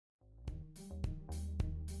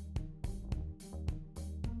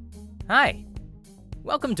Hi!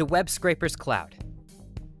 Welcome to Web Scrapers Cloud.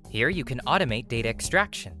 Here you can automate data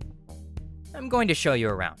extraction. I'm going to show you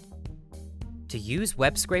around. To use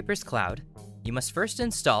Web Scrapers Cloud, you must first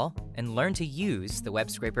install and learn to use the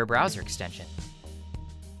Web Scraper browser extension.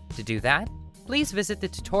 To do that, please visit the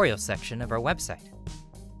tutorial section of our website.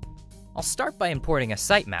 I'll start by importing a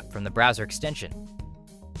sitemap from the browser extension.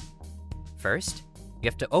 First, you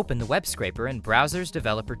have to open the web scraper in Browser's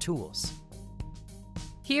Developer Tools.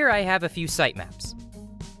 Here I have a few sitemaps.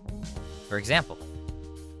 For example,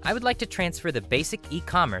 I would like to transfer the basic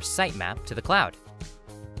e-commerce sitemap to the cloud.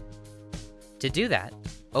 To do that,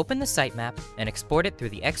 open the sitemap and export it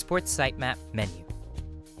through the Export Sitemap menu.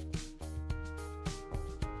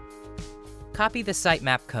 Copy the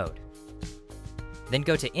sitemap code. Then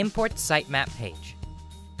go to Import Sitemap page.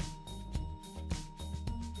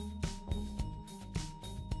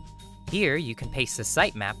 Here you can paste the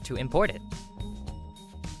sitemap to import it.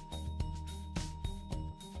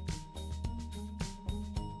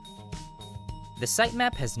 The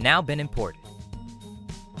sitemap has now been imported.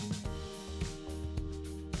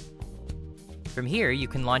 From here, you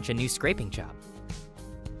can launch a new scraping job.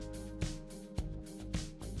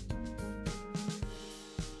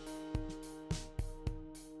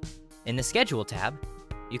 In the Schedule tab,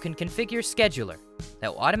 you can configure Scheduler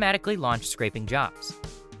that will automatically launch scraping jobs.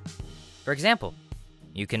 For example,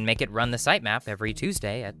 you can make it run the sitemap every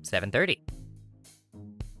Tuesday at 7:30.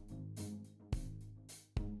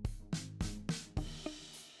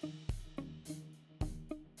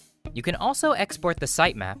 You can also export the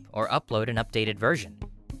sitemap or upload an updated version.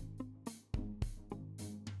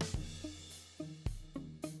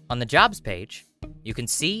 On the Jobs page, you can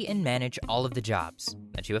see and manage all of the jobs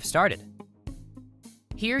that you have started.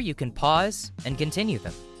 Here you can pause and continue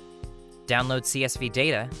them, download CSV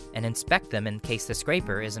data, and inspect them in case the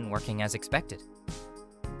scraper isn't working as expected.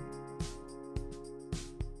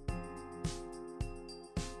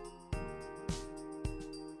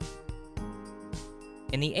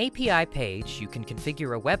 In the API page, you can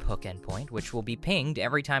configure a webhook endpoint which will be pinged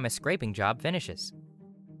every time a scraping job finishes.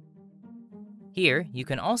 Here, you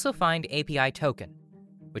can also find API token,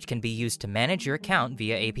 which can be used to manage your account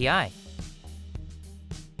via API.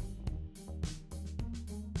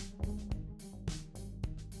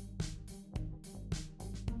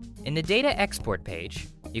 In the Data Export page,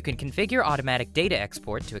 you can configure automatic data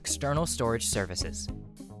export to external storage services.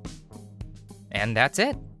 And that's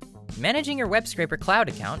it! Managing your Web Scraper Cloud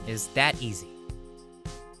account is that easy.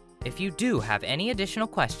 If you do have any additional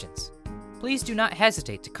questions, please do not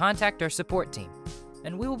hesitate to contact our support team,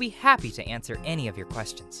 and we will be happy to answer any of your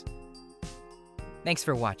questions. Thanks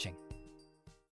for watching.